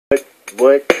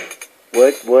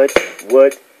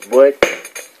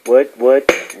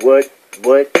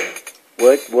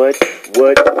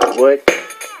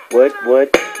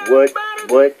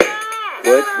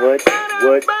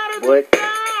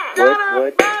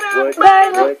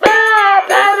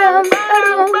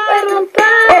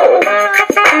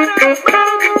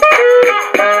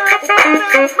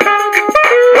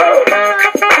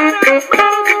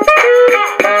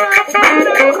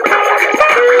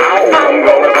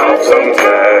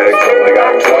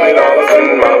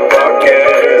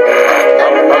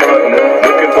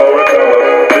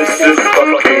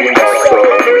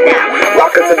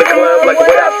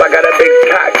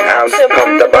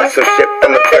Some shit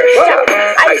from the first shop.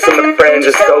 Ice on the fringe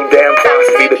is so damn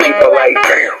frosty. The people like,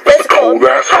 damn, that's a cold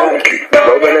ass honky.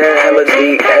 Rolling in hella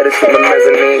deep, headed from the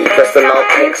mezzanine. Dressed in all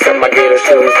pink, set my gator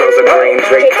shoes. Those are green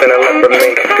drapes and a leopard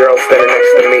mink. Girl standing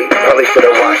next to me. Probably should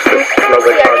have washed this. Smells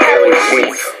like R. Kelly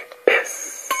sweets.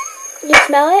 You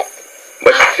smell it?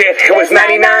 But shit, it was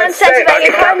 99 cents. I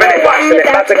get confident washing it.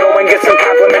 About to go and get some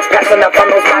compliments. Passing up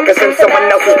on those moccasins. Someone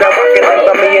else has been walking in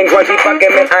by me and grungy fucking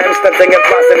man. I am stunting and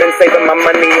flossing and saving my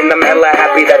money. And I'm hella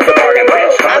happy that's a bargain,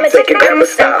 bitch. I'ma take your grandma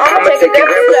style. I'ma take your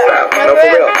grandma style. No, for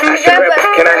real. I should grip.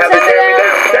 Can I have a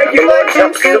hand-me-down? Thank you, Lord.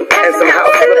 Jumpsuit and some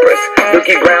house slippers.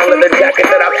 Dookie brown leather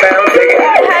jacket that I found. Dig it.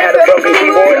 I had a broken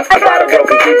keyboard. I bought a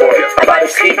broken keyboard. I bought a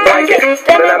ski blanket.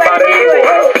 Then I bought a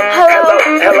keyboard. Hello,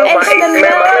 my ace man,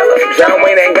 my hello. John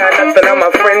Wayne ain't got nothing on my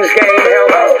fringe game, hell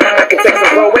no. I can take some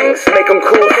pro wings, make them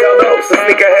cool, sell those. So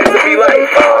sneakerheads to be like,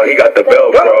 oh, he got the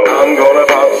Velcro. I'm gonna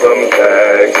pop some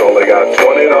tags, only got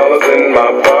 $20 in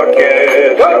my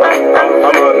pocket. I'm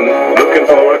hunting, looking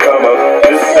for a come up.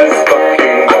 This is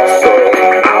fucking awesome.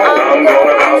 I'm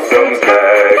gonna pop some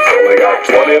tags, only got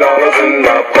 $20 in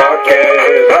my pocket.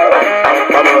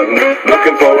 I'm hunting,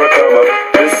 looking for a come up.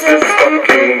 This is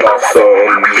fucking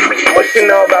awesome. What you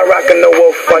know about rocking the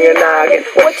wolf on your noggin?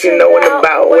 What you knowin'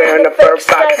 about wearing a fur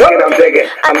fox skin? I'm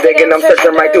digging, I'm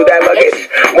searching right through that luggage.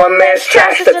 One man's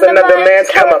trash, that's another man's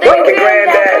come up. Thank your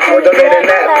granddad for donating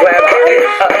that plaid button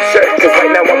up shirt. Cause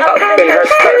right now I'm up in her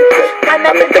skirt. I'm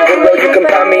in the Goodwill, you can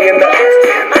find me in the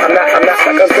I'm not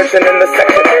stuck, I'm searching in the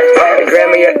section. Your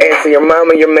grandma, your auntie, your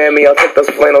mama, your mammy. I'll take those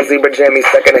flannel zebra jammies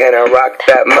secondhand and rock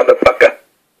that motherfucker.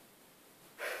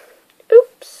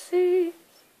 Oopsie.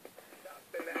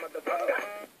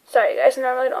 Sorry guys,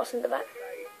 normally don't listen to that.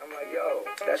 I'm like, yo,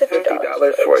 that's $50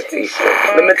 for a t-shirt.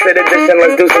 Limited edition,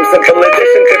 let's do some simple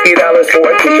edition. $50 for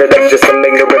a t-shirt, that's just some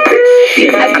ignorant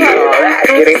bitch. I call that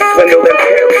getting swindled and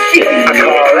pilled. I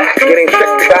call that getting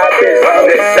tricked by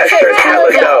business. That shirt's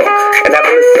hella dope. And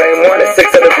having the same one as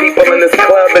 6 other people in this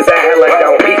club is a hella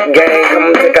don't. Heat gang,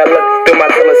 come take a look through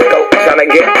my telescope. Tryna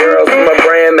get girls from a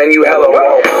brand, man, you hella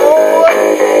won't.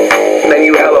 Man,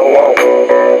 you hella won't.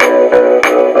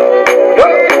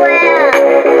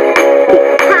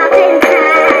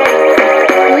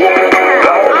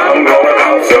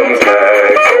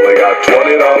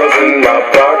 $20 in my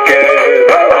pocket.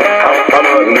 I'm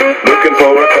hunting, looking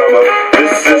for a come up.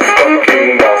 This is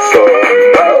fucking awesome.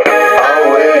 I'll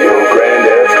wear your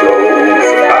granddad's clothes.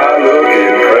 I look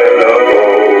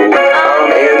incredible. I'm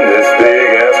in this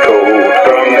big ass coat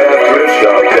from that thrift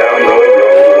shop down the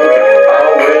road.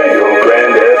 I'll wear your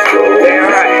granddad's clothes.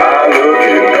 I look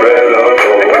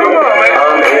incredible.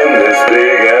 I'm in this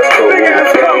big ass coat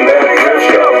from that thrift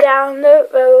shop down the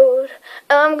road.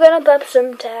 I'm gonna pop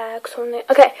some tags on it.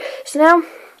 Okay, so now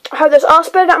I have this all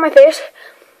spread out my face,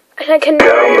 and I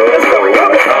cannot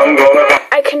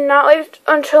wait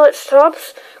until it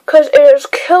stops, because it is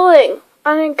killing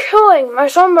my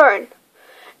sunburn.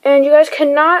 And you guys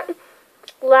cannot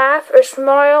laugh or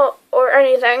smile or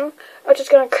anything. I'm just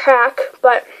gonna crack,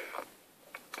 but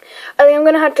I think I'm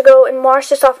gonna have to go and wash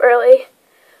this off early.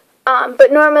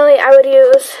 But normally I would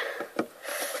use,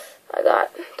 I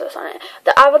got this on it,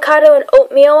 the avocado and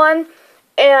oatmeal one,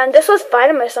 and this was fine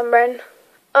in my sunburn.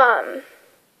 I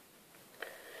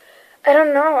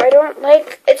don't know, I don't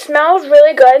like, it smells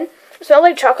really good. It smells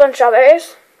like chocolate and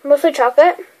strawberries, mostly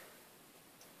chocolate.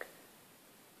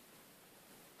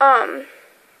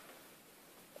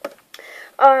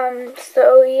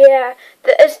 So yeah,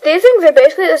 these things are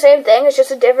basically the same thing, it's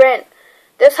just a different,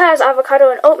 this has avocado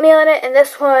and oatmeal in it, and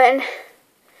this one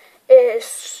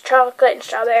is chocolate and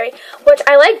strawberry, which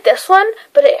I like this one,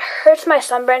 but it hurts my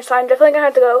sunburn, so I'm definitely going to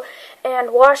have to go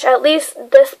and wash at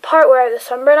least this part where I have the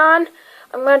sunburn on.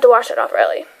 I'm going to have to wash it off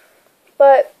early.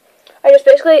 But I just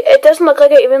basically, it doesn't look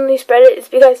like I evenly spread it. It's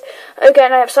because,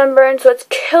 again, I have sunburn, so it's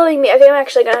killing me. I think I'm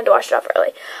actually going to have to wash it off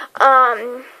early.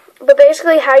 But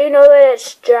basically, how you know that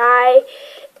it's dry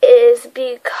is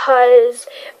because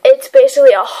it's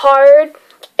basically a hard,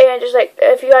 and just like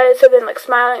if you guys have been like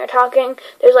smiling or talking,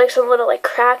 there's like some little like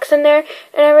cracks in there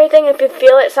and everything. If you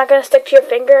feel it, it's not gonna stick to your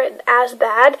finger as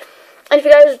bad. And if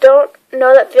you guys don't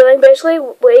know that feeling, basically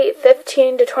wait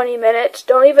 15 to 20 minutes.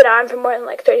 Don't leave it on for more than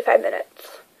like 35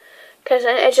 minutes, because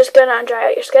then it's just gonna dry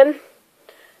out your skin.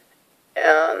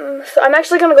 So I'm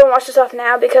actually gonna go and wash this off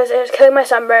now because it is killing my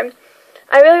sunburn.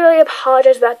 I really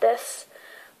apologize about this.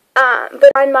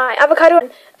 But on my avocado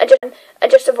and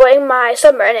just avoiding my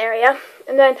sunburn area,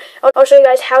 and then I'll show you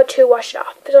guys how to wash it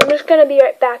off. So I'm just gonna be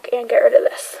right back and get rid of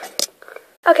this.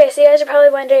 Okay, so you guys are probably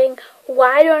wondering,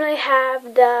 why don't I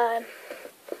have the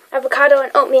avocado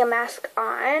and oatmeal mask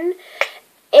on?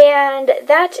 And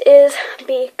that is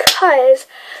because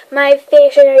my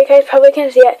face, I know you guys probably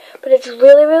can't see it, but it's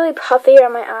really puffy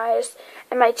around my eyes,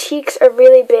 and my cheeks are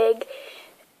really big.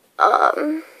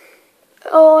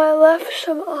 Oh, I left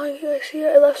some on. You guys see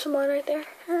it? I left some on right there.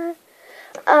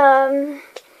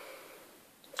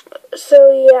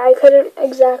 So yeah, I couldn't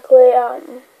exactly,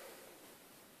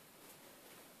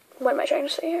 what am I trying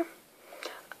to say here?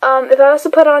 If I was to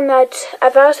put on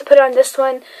this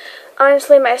one,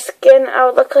 honestly, my skin, I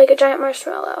would look like a giant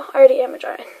marshmallow. I already am a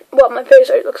giant. Well, my face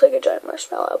already looks like a giant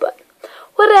marshmallow, but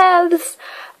what else?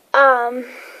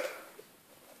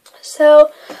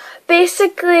 So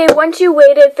basically, once you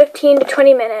waited 15 to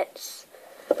 20 minutes,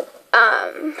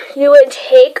 you would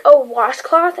take a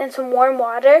washcloth and some warm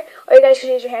water, or you guys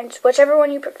can use your hands, whichever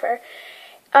one you prefer.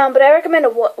 But I recommend a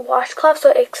washcloth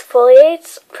so it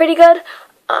exfoliates pretty good.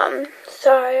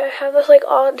 Sorry, I have this like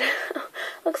odd,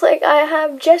 looks like I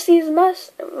have Jesse's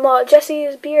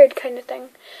beard kind of thing.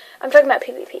 I'm talking about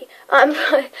PvP.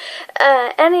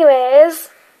 Anyways,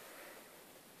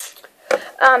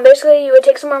 basically you would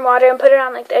take some warm water and put it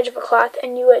on like the edge of a cloth,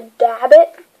 and you would dab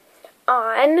it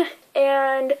on,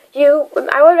 and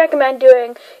I would recommend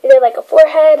doing either like a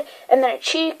forehead, and then a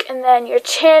cheek, and then your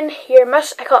chin, your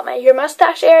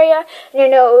mustache area, and your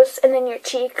nose, and then your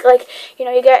cheek. Like, you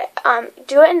know, you get,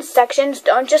 do it in sections.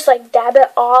 Don't just like dab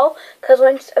it all, because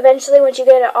eventually once you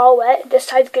get it all wet, this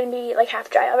side's gonna be like half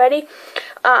dry already.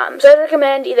 So I'd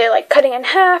recommend either like cutting in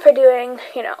half, or doing,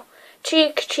 you know,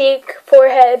 cheek,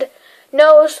 forehead,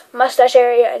 nose, mustache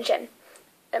area, and chin.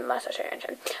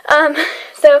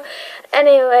 So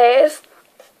anyways,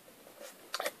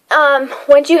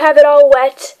 once you have it all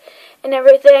wet and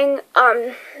everything,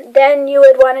 then you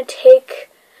would want to take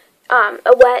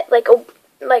re-wet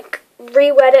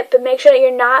it, but make sure that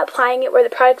you're not applying it where the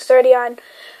product's already on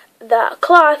the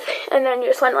cloth, and then you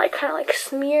just want to like kind of like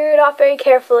smear it off very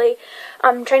carefully.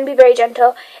 Trying to be very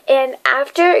gentle. And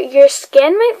after, your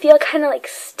skin might feel kind of like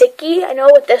sticky. I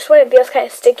know with this one it feels kind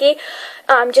of sticky.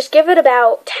 Just give it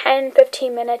about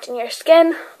 10-15 minutes, and your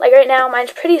skin, like right now,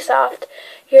 mine's pretty soft.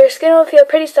 Your skin will feel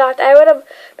pretty soft. I would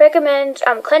recommend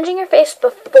cleansing your face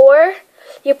before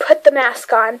you put the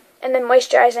mask on, and then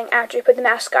moisturizing after you put the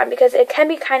mask on, because it can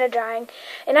be kind of drying.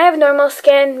 And I have normal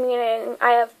skin, meaning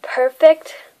I have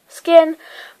perfect skin.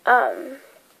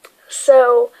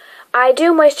 So I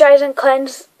do moisturize and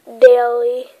cleanse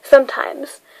daily,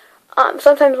 sometimes.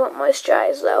 Sometimes won't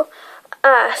moisturize though.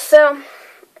 So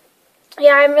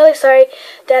yeah, I'm really sorry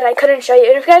that I couldn't show you.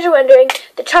 And if you guys are wondering,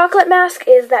 the chocolate mask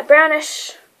is that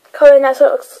brownish color, and that's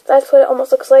what it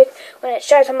almost looks like when it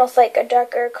dries, almost like a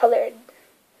darker colored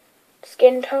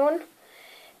skin tone.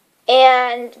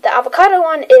 And the avocado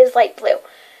one is light blue.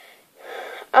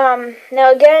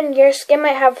 Now again, your skin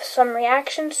might have some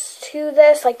reactions to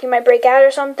this, like you might break out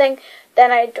or something.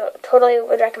 Then I totally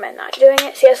would recommend not doing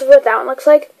it. See, this is what that one looks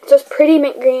like. It's just pretty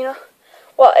mint green.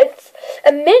 Well, it's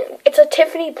a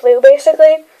Tiffany blue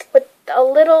basically, with a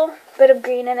little bit of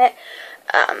green in it.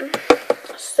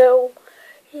 So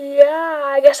yeah,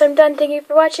 I guess I'm done. Thank you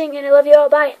for watching, and I love you all.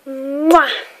 Bye.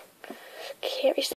 Mwah. Can't be